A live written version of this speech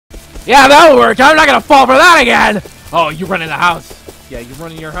Yeah, that'll work. I'm not gonna fall for that again. Oh, you run in the house. Yeah, you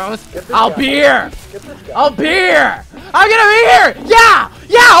run in your house. I'll be here. I'll be here. I'm gonna be here. Yeah,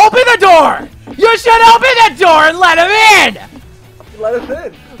 yeah. Open the door. You should open the door and let him in. Let us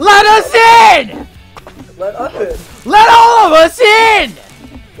in. Let us in. Let us in. Let all of us in.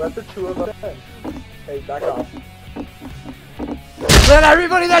 Let the two of us in. Hey, back off. Let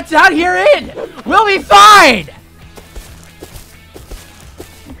everybody that's out here in. We'll be fine.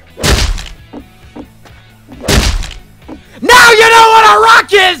 Now you know what a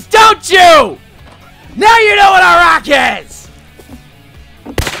rock is, don't you? Now you know what a rock is.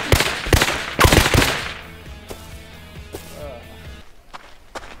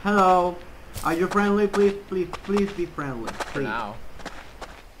 Hello. Are you friendly? Please be friendly. Please. For now.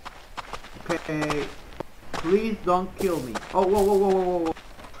 Okay. Please don't kill me. Oh, whoa.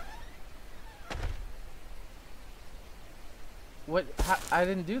 What? I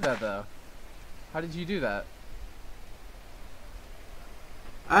didn't do that though. How did you do that?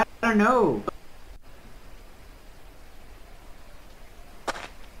 I don't know.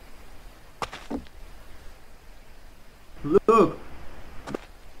 Look.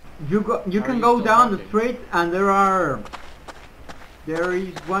 You can go down the street and there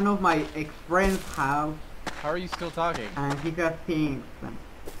is one of my ex-friend's house. How are you still talking? And he got things.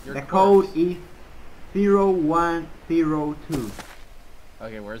 The corpse. code is 0102.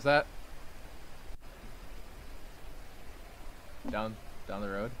 Okay, where's that? Down the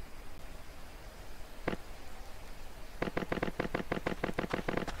road.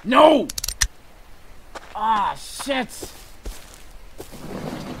 No! Ah, shit!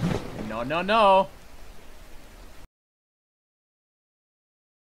 No. No,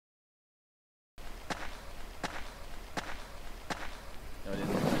 it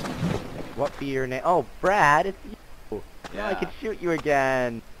isn't. What be your name? Oh, Brad, it's you. Yeah. Now I can shoot you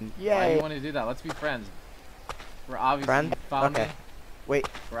again. Yay. Why do you want to do that? Let's be friends. We're obviously Friends? found Okay. me. Wait,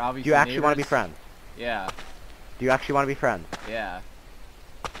 We're obviously do you actually want to be neighbors. friends? Yeah. Do you actually want to be friends? Yeah.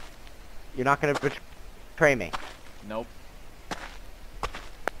 You're not going to betray me. Nope.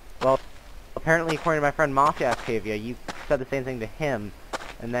 Well, apparently according to my friend Mafia Octavia, you said the same thing to him,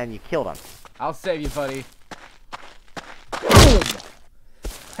 and then you killed him. I'll save you, buddy. Boom!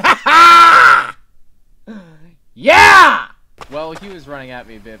 Ha ha! Yeah! Well, he was running at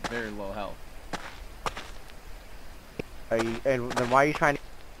me at very low health. And then why are you trying to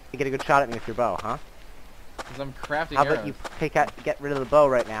get a good shot at me with your bow, huh? Because I'm crafting How arrows. about you get rid of the bow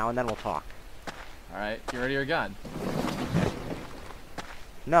right now, and then we'll talk. Alright, get rid of your gun.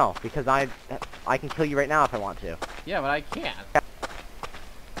 No, because I can kill you right now if I want to. Yeah, but I can't.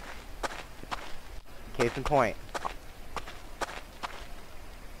 Case in point.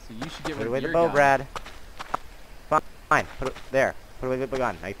 So you should get Put rid away of the your bow, gun. Brad. Fine. Put it there. Put away the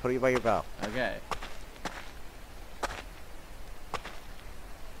gun. Now you put away your bow. Okay.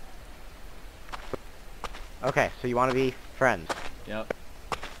 Okay, so you want to be friends. Yep.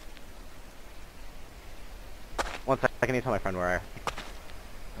 One second, I need to tell my friend where I am.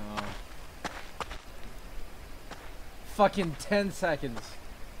 Oh. Fucking 10 seconds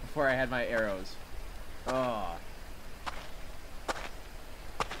before I had my arrows. Oh.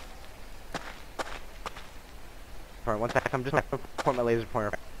 Sorry, one second, I'm just going to point my laser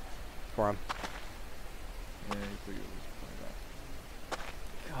pointer for him. Yeah, you put your laser pointer back.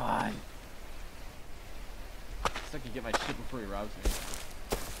 God. I can get my shit before he robs me.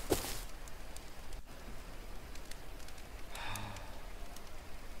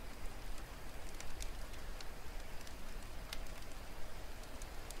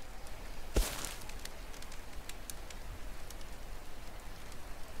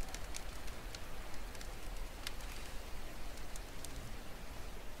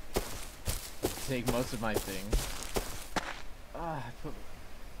 Take most of my things. Ah,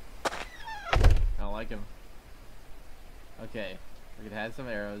 I don't like him. Okay, we're gonna hide some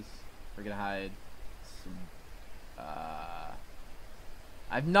arrows. We're gonna hide some, I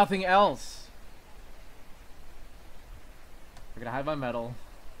have nothing else. We're gonna hide my metal.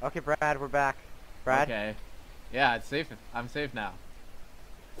 Okay, Brad, we're back. Brad? Okay. Yeah, it's safe. I'm safe now.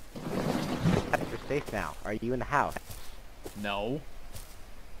 You're safe now. Are you in the house? No.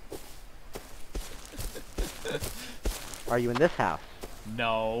 Are you in this house?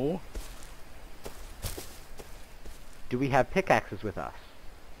 No. Do we have pickaxes with us?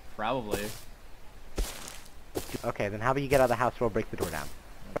 Probably. Okay, then how about you get out of the house, we'll break the door down.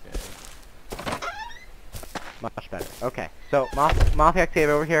 Okay. Much better. Okay, so, Mafia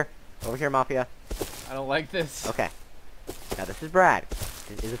Octavia, over here. Over here, Mafia. I don't like this. Okay. Now this is Brad.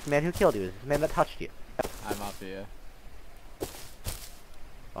 Is this the man who killed you? Is this the man that touched you? I'm Mafia.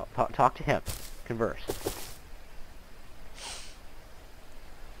 Well, Talk to him. Converse.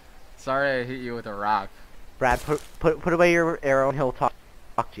 Sorry I hit you with a rock. Brad, put away your arrow and he'll talk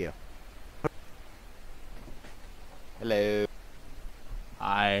to you. Hello.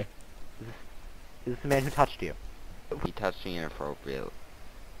 Hi. Is this the man who touched you? He touched me inappropriately.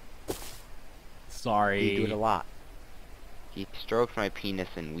 Sorry. You do it a lot. He stroked my penis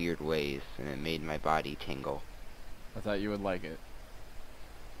in weird ways, and it made my body tingle. I thought you would like it.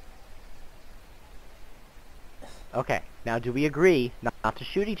 Okay, now do we agree not to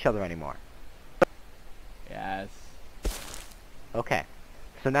shoot each other anymore? Yes. Okay.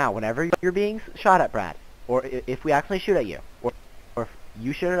 So now, whenever you're being shot at, Brad, or if we accidentally shoot at you, or if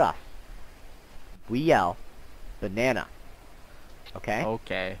you shoot at us, we yell, banana. Okay?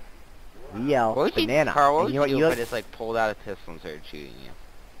 Okay. We yell, What would banana. Carl, what And would you do you if I just like pulled out a pistol and started shooting you?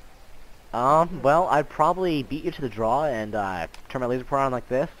 well, I'd probably beat you to the draw and turn my laser pointer on like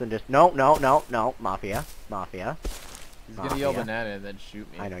this and just no, mafia. He's gonna yell banana and then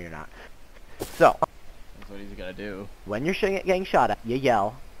shoot me. I know you're not. So, That's what he's gonna do. when you're getting shot at, you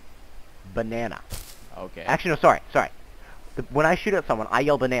yell, banana. Okay. Actually, no, sorry. When I shoot at someone, I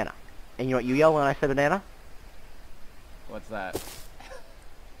yell banana. And you know what you yell when I say banana? What's that?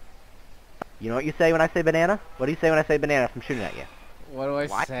 You know what you say when I say banana? What do you say when I say banana if I'm shooting at you? What do I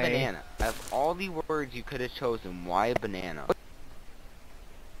Why say? banana? Out of all the words you could have chosen, why a banana?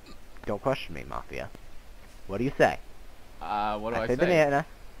 Don't question me, Mafia. What do you say? What do I say say? banana.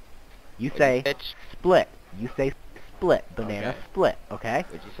 You What'd say you bitch? split. You say split. Banana Okay. split, okay?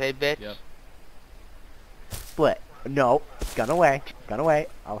 What'd you say, bitch? Yep. Split. No. Gun away. Gun away.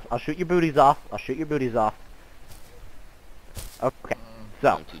 I'll shoot your booties off. Okay.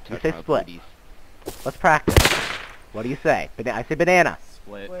 So, Don't you touch say my split. booties. Let's practice. What do you say? I say banana.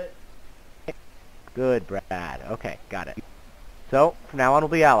 Split. Good, Brad. Okay, got it. So, from now on we'll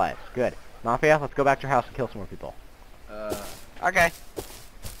be allies. Good. Mafia, let's go back to your house and kill some more people. Okay.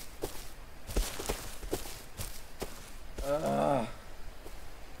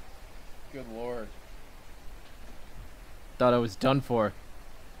 Good lord. Thought I was done for.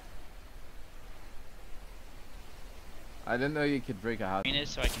 I didn't know you could break a house.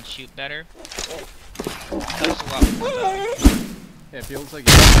 So I can shoot better. That was a lot more fun. Yeah, it feels like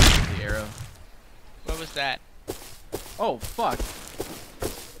you got the arrow. What was that? Oh, fuck.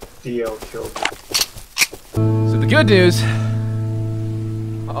 DL killed me. So the good news...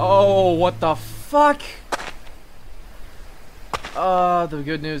 Oh, what the fuck? The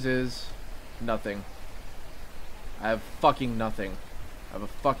good news is... nothing. I have fucking nothing. I have a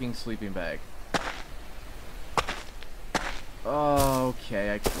fucking sleeping bag. Oh,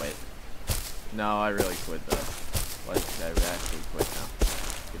 okay, I quit. No, I really quit though. Like, I actually quit now.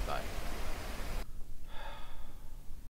 Goodbye.